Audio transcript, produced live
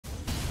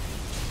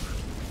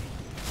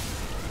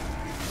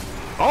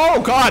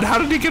Oh god, how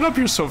did he get up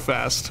here so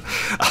fast?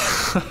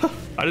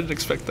 I didn't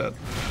expect that.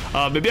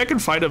 Maybe I can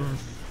fight him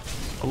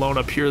alone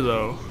up here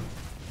though.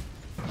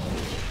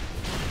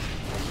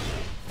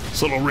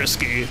 It's a little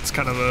risky. It's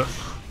kind of a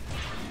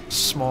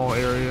small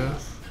area.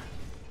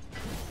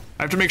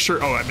 I have to make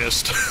sure. Oh, I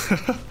missed.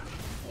 I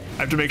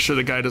have to make sure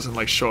the guy doesn't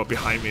like show up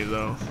behind me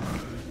though.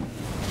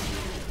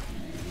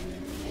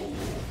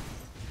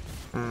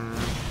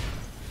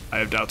 I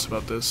have doubts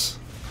about this.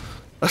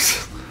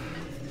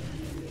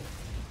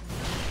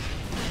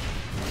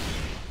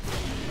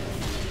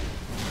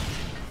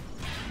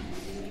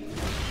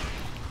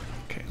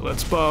 Okay,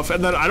 let's buff.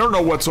 And then I don't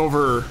know what's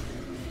over.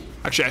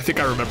 Actually, I think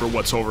I remember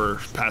what's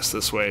over past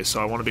this way,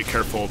 so I want to be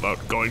careful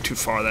about going too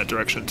far that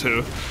direction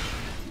too.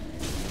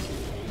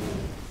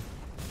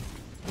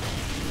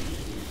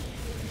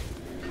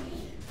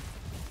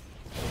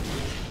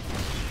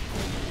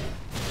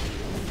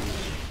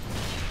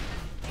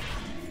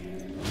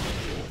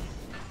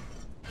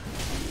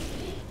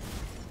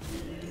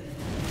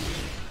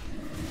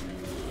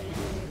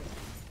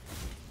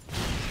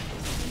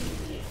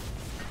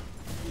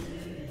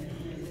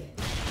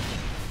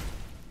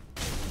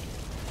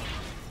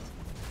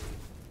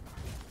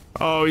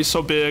 Oh, he's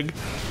so big.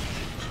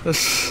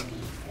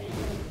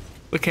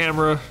 The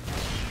camera.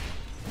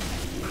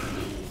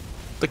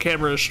 The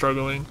camera is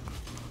struggling.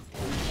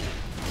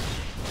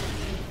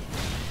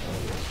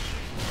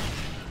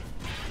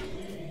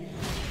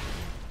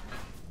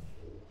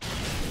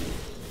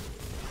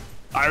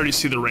 I already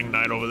see the ring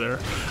knight over there.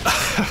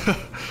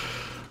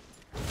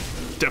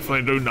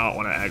 Definitely do not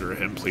want to aggro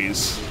him,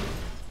 please.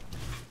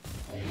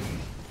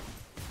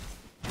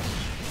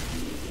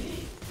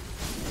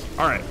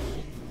 Alright.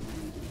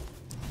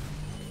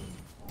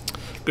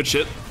 Good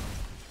shit.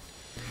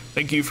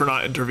 Thank you for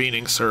not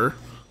intervening, sir.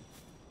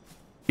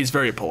 He's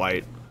very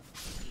polite.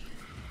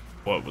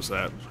 What was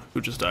that?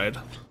 Who just died?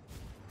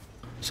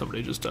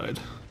 Somebody just died.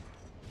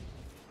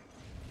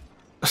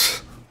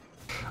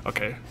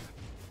 Okay.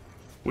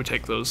 We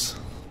take those.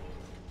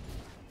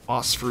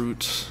 Moss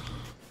fruit.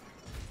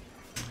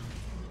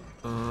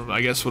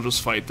 I guess we'll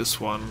just fight this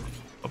one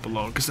up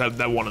alone, because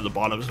that one at the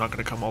bottom is not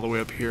going to come all the way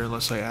up here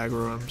unless I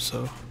aggro him,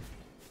 so... if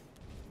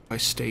I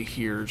stay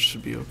here, it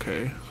should be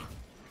okay.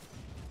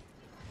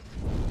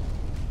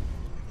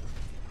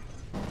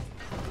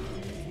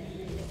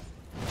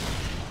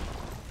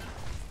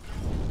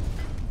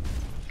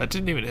 That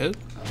didn't even hit.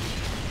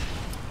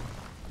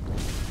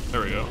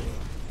 There we go.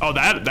 Oh,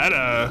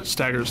 that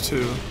staggers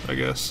too, I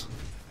guess.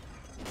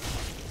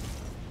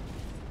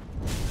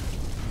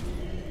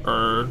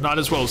 Or not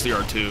as well as the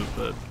R2,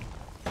 but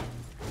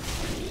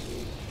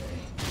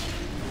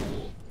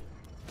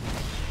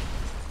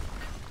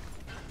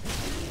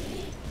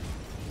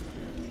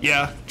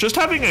yeah, just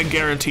having a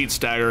guaranteed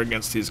stagger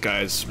against these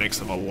guys makes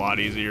them a lot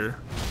easier.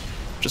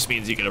 Just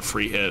means you get a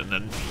free hit and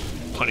then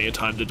plenty of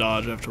time to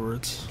dodge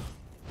afterwards.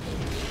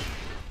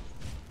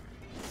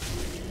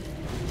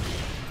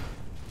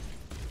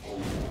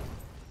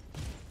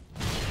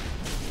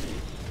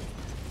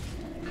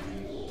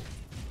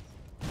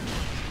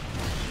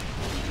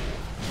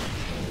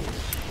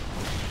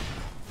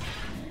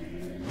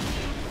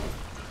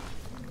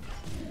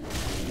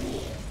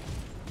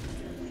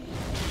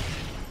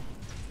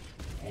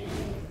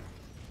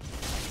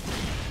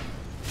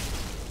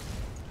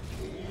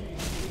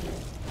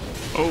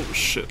 Oh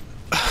shit.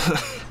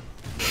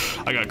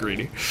 I got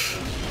greedy.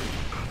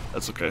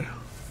 That's okay.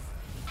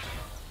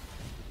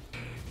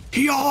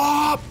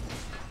 Yup!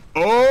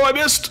 Oh, I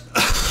missed!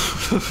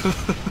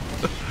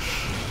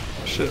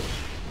 Shit.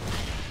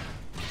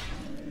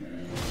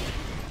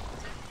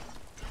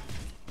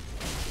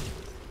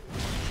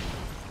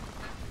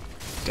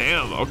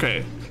 Damn,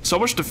 okay. So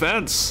much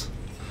defense.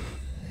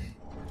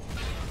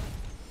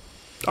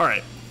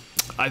 Alright.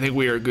 I think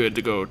we are good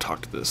to go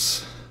talk to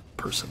this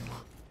person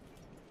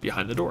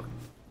behind the door.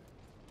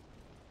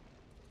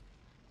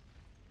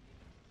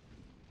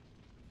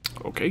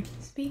 Okay.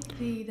 Speak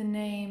thee the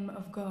name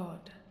of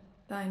God,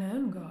 thine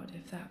own God,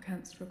 if thou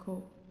canst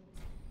recall.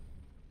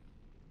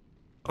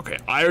 Okay,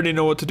 I already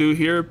know what to do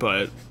here,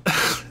 but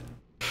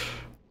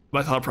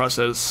my thought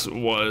process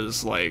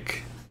was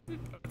like,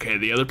 okay,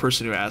 the other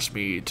person who asked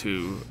me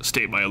to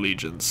state my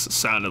allegiance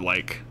sounded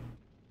like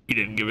he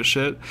didn't give a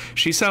shit.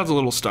 She sounds a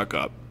little stuck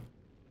up.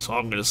 So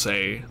I'm gonna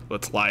say,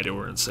 let's lie to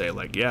her and say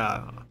like,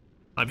 yeah,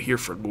 I'm here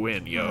for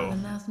Gwyn, yo.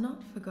 And thou's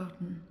not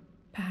forgotten.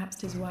 Perhaps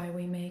 'tis why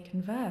we may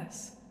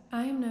converse.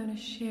 I am known as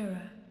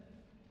Shira,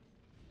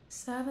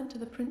 servant to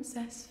the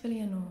Princess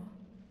Filianor,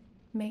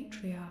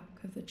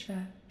 matriarch of the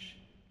church.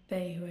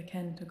 They who are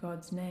ken to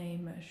God's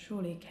name are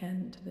surely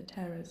ken to the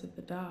terrors of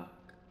the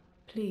dark.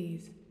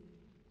 Please,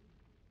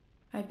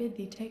 I bid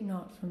thee take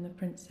not from the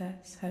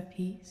princess her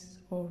peace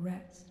or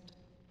rest.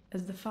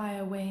 As the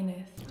fire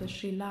waneth, does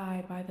she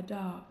lie by the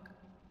dark,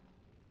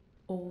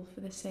 all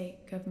for the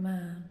sake of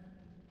man.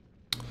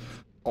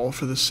 All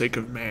for the sake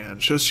of man.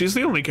 So she's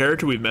the only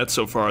character we've met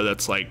so far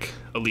that's like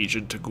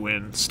allegiant to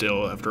Gwyn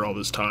still after all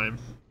this time.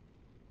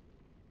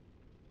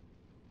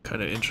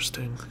 Kind of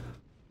interesting.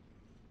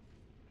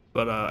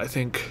 But I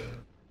think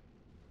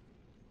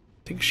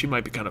think she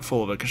might be kind of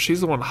full of it, because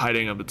she's the one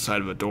hiding up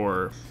inside of a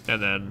door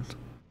and then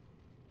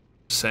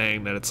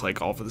saying that it's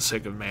like all for the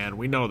sake of man.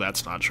 We know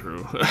that's not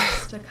true.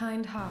 Just a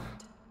kind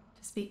heart to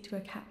speak to a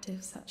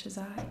captive such as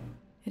I.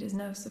 It is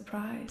no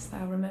surprise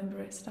thou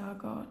rememberest our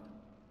God.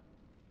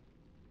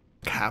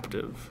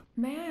 Captive.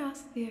 May I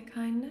ask thee a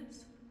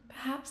kindness?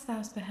 Perhaps thou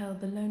hast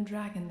beheld the lone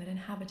dragon that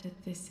inhabited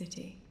this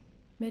city.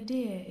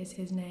 Medir is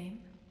his name,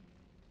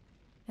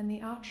 and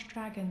the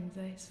arch-dragons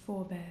are his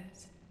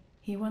forebears.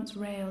 He once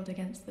railed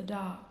against the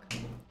dark,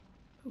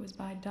 but was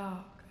by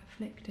dark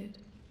afflicted.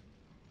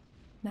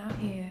 Now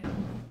here,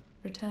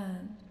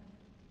 returned,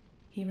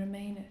 he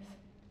remaineth,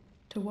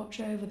 to watch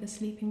over the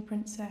sleeping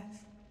princess,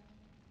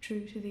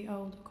 true to the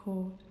old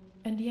accord.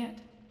 And yet,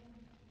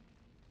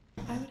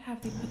 I would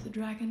have thee put the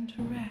dragon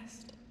to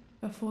rest,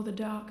 before the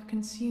dark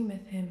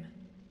consumeth him,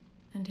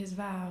 and his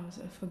vows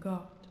are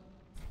forgot.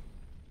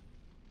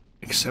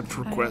 Accept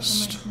I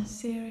request. offer my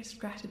sincerest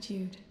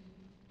gratitude,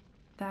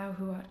 thou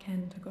who art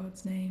ken to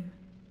God's name.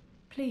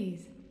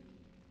 Please,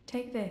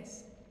 take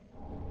this.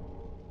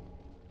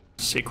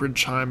 Sacred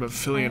chime of I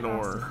ask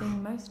Filianor. the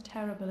thing most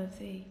terrible of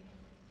thee.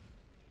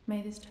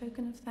 May this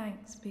token of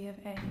thanks be of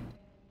aid.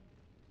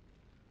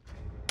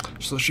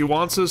 So she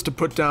wants us to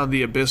put down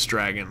the Abyss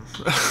Dragon.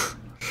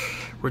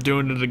 We're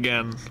doing it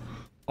again.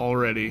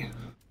 Already.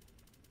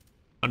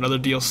 Another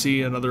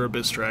DLC, another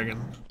Abyss Dragon.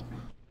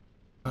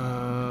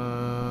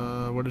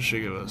 What did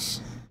she give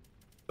us?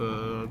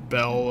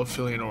 Bell of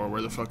Filianor,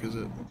 where the fuck is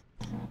it?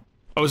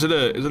 Oh, is it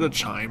a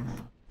chime?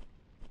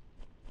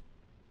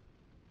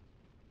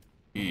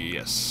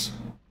 Yes.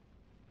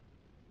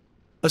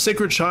 A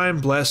sacred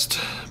chime blessed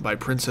by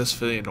Princess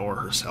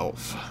Filianor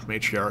herself,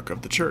 matriarch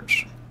of the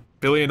church.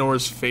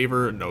 Filianor's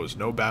favor knows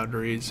no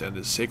boundaries, and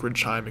this sacred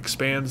chime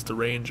expands the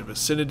range of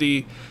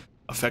vicinity,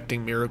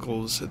 affecting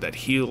miracles that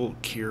heal,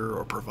 cure,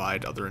 or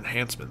provide other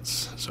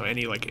enhancements. So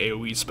any like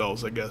AoE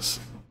spells, I guess.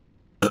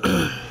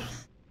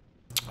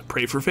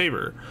 Pray for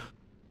favor.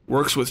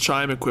 Works with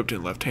chime equipped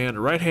in left hand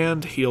or right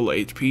hand. Heal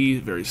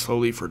HP very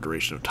slowly for a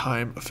duration of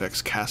time.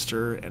 Affects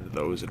caster and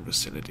those in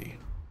vicinity.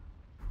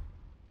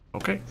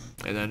 Okay,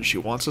 and then she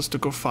wants us to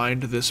go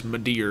find this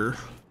Medir,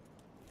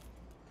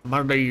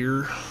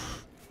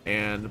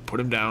 and put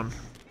him down,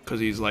 because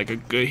he's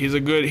like he's a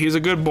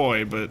good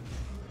boy, but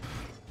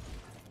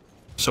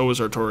so was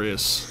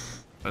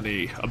Artorias, and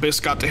the Abyss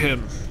got to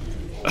him.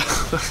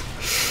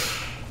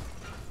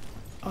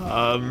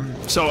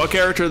 So a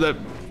character that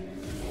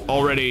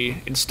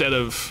already, instead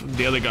of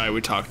the other guy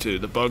we talked to,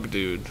 the bug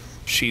dude,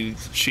 she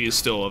is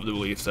still of the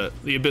belief that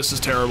the Abyss is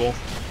terrible.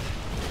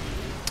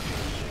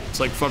 It's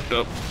like fucked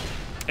up.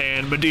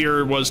 And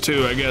Medir was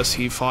too, I guess.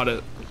 He fought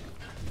it.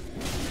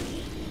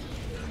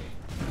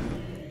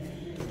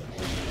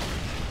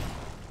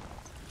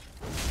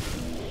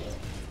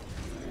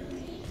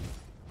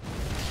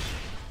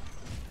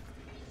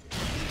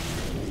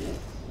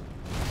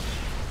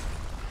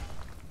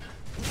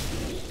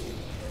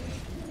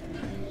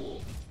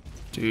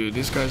 Dude,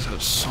 these guys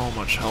have so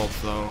much health,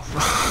 though.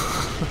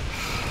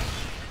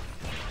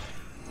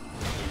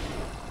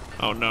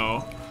 Oh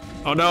no.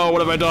 Oh no,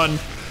 what have I done?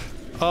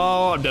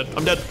 Oh, I'm dead.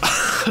 I'm dead.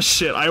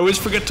 Shit, I always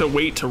forget to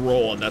wait to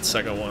roll on that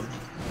second one.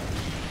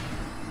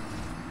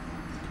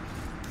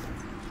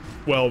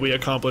 Well, we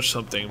accomplished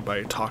something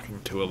by talking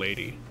to a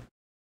lady.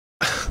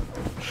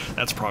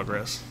 That's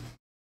progress.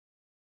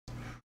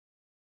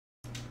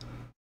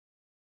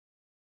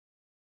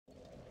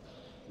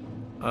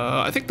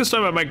 I think this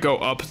time I might go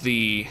up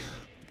the...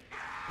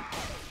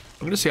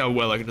 I'm gonna see how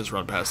well I can just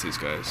run past these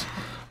guys.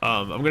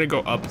 I'm gonna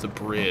go up the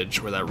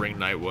bridge where that ring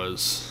knight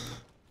was.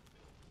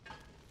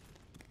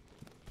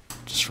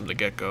 Just from the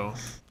get-go.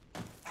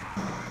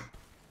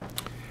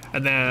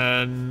 And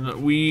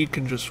then we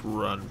can just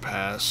run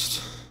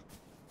past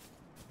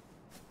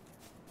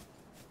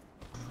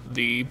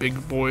the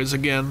big boys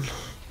again.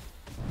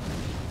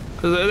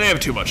 'Cause they have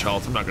too much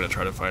health. I'm not gonna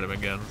try to fight them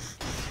again.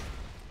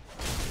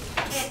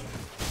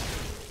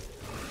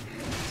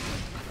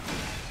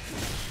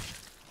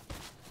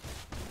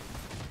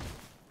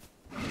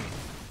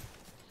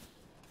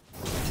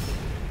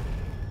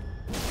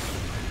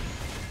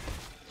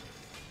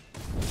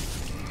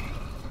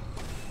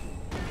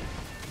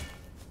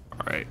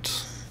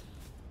 Alright.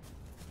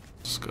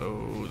 Let's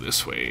go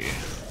this way.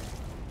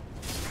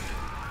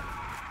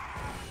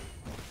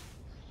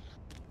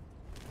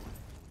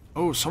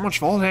 Oh, so much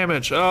fall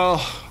damage.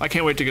 Oh, I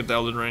can't wait to get the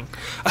Elden Ring.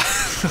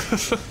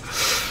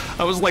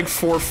 I was like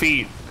 4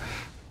 feet.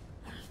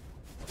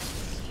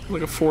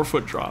 Like a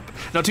 4-foot drop.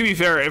 Now, to be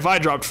fair, if I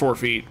dropped 4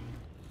 feet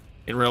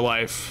in real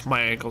life,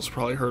 my ankles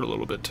probably hurt a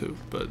little bit too,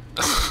 but...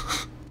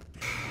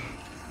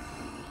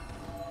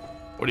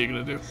 What are you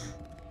gonna do?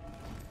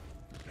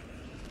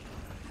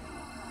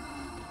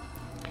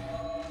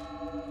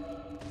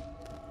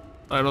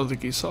 I don't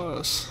think he saw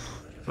us.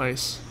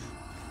 Nice.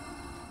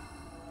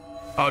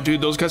 Oh,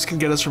 dude, those guys can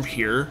get us from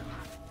here?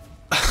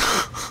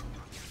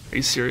 Are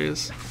you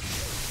serious?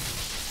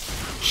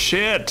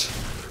 Shit!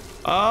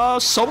 Oh,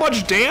 so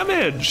much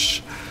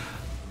damage!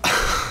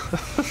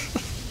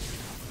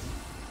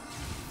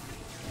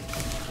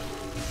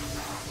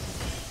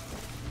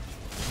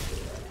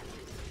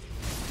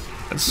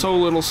 And so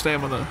little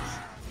stamina.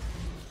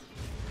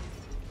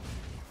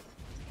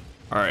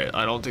 Alright,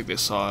 I don't think they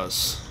saw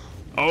us.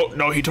 Oh,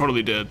 no, he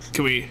totally did.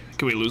 Can we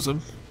lose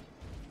him?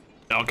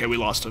 Okay, we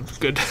lost him.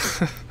 Good.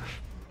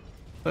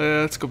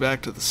 Let's go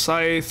back to the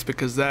scythe,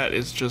 because that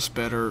is just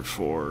better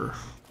for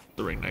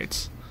the ring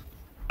knights.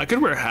 I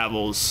could wear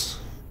Havels,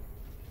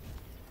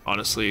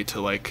 honestly, to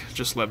like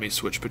just let me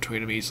switch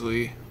between them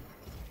easily.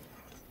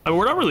 I mean,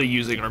 we're not really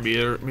using our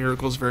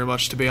miracles very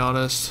much, to be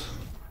honest.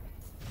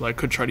 But I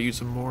could try to use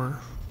them more.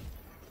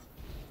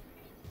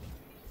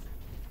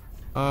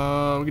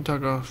 We can talk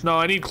about... No,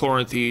 I need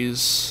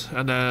Chloranthes,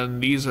 and then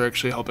these are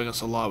actually helping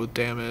us a lot with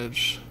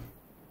damage.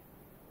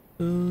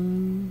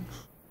 I'll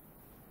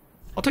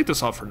take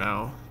this off for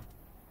now.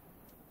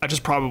 I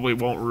just probably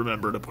won't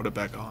remember to put it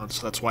back on,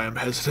 so that's why I'm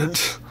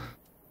hesitant.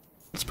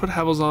 Let's put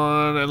Havels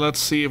on, and let's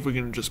see if we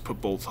can just put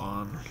both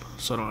on,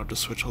 so I don't have to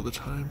switch all the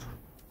time.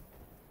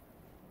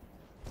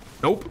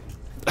 Nope.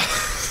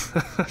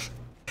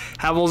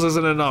 Havels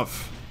isn't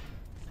enough.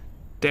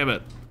 Damn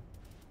it.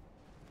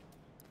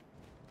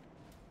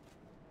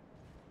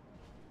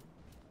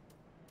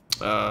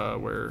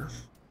 Where?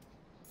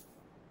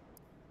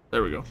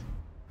 There we go.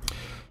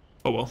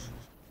 Oh well.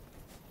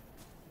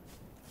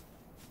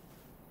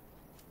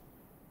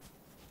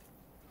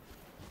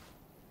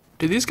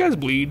 Did these guys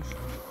bleed?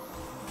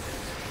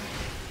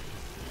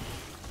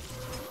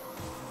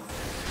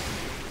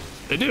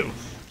 They do.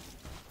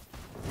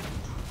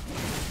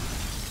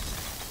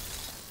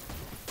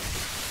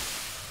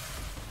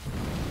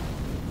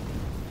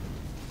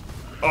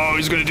 Oh,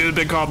 he's gonna do the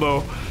big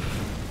combo.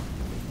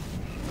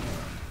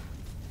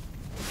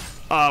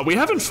 We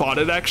haven't fought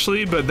it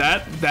actually, but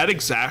that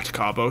exact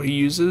combo he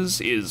uses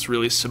is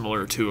really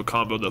similar to a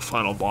combo the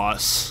final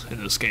boss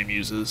in this game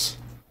uses,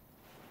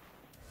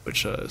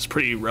 which is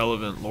pretty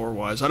relevant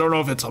lore-wise. I don't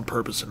know if it's on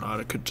purpose or not.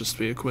 It could just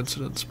be a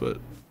coincidence, but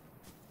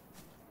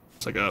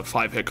it's like a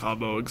 5-hit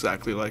combo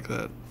exactly like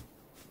that.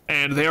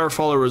 And they are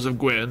followers of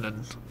Gwyn,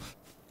 and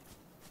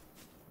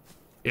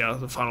yeah,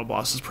 the final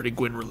boss is pretty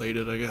Gwyn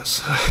related, I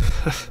guess.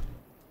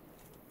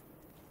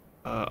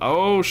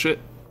 Oh shit.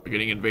 We're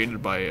getting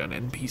invaded by an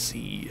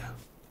NPC.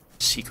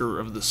 Seeker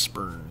of the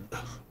Spurned.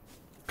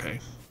 Okay.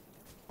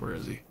 Where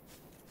is he?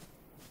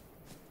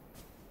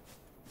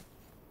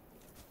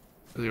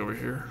 Is he over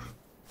here?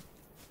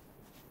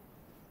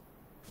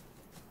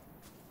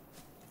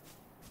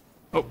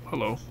 Oh,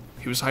 hello.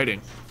 He was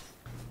hiding.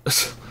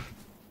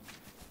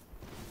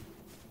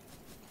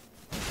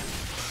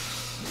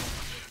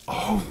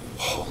 Oh,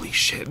 holy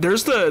shit.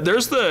 There's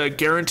the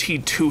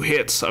guaranteed 2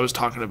 hits I was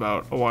talking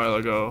about a while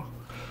ago.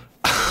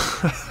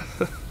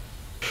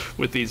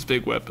 With these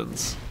big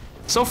weapons.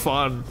 So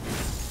fun.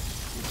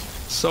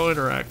 So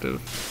interactive.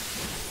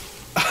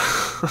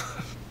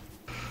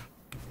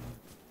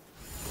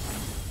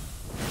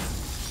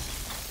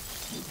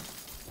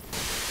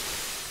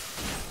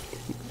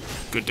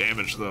 Good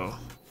damage though.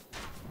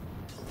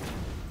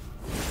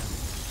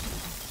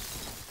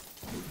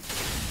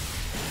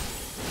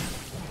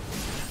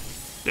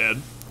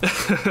 Dead.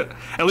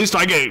 At least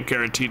I get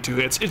guaranteed 2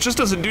 hits. It just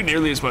doesn't do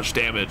nearly as much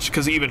damage,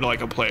 because even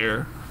like a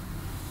player.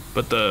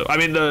 But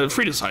the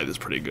Frida scythe is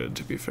pretty good,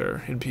 to be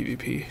fair, in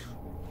PvP.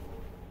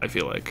 I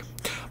feel like.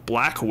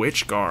 Black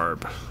Witch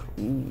Garb.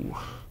 Ooh.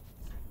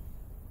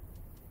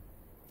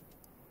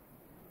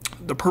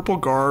 The purple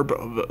garb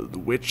of the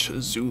witch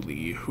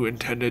Zuli, who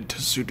intended to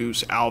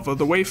seduce Alva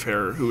the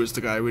Wayfarer, who is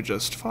the guy we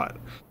just fought,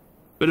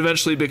 but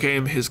eventually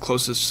became his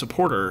closest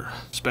supporter,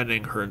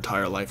 spending her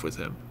entire life with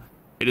him.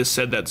 It is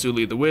said that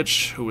Zuli the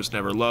witch, who was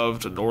never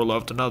loved nor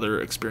loved another,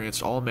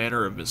 experienced all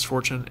manner of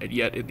misfortune, and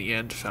yet in the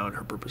end found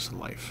her purpose in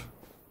life.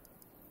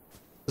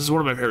 This is one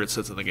of my favorite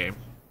sets in the game.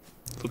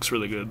 It looks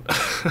really good.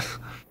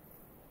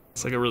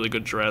 It's like a really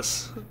good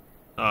dress.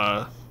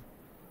 It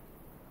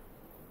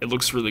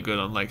looks really good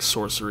on like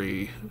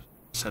sorcery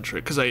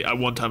centric, because I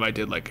one time I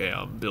did like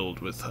a build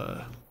with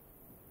where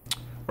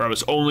I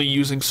was only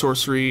using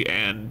sorcery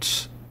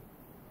and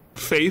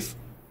faith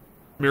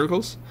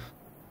miracles.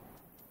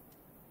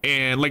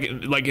 And like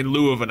in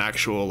lieu of an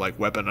actual like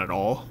weapon at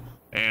all,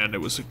 and it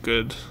was a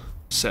good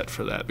set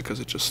for that because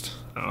it just,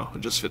 I don't know,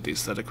 it just fit the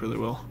aesthetic really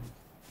well.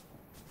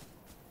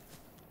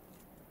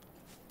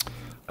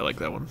 I like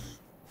that one.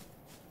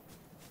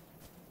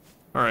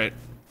 All right,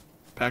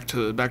 back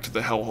to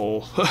the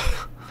hellhole.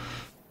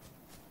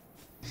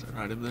 Is that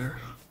right in there?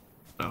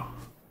 No.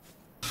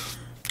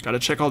 Gotta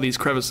check all these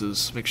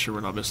crevices, make sure we're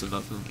not missing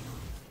nothing.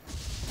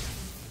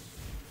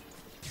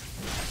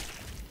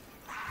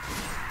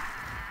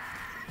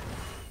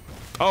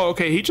 Oh,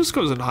 okay, he just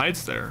goes and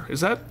hides there.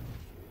 Is that...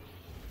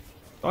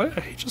 Oh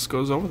yeah, he just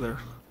goes over there.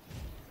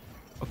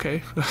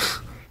 Okay.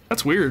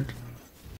 That's weird.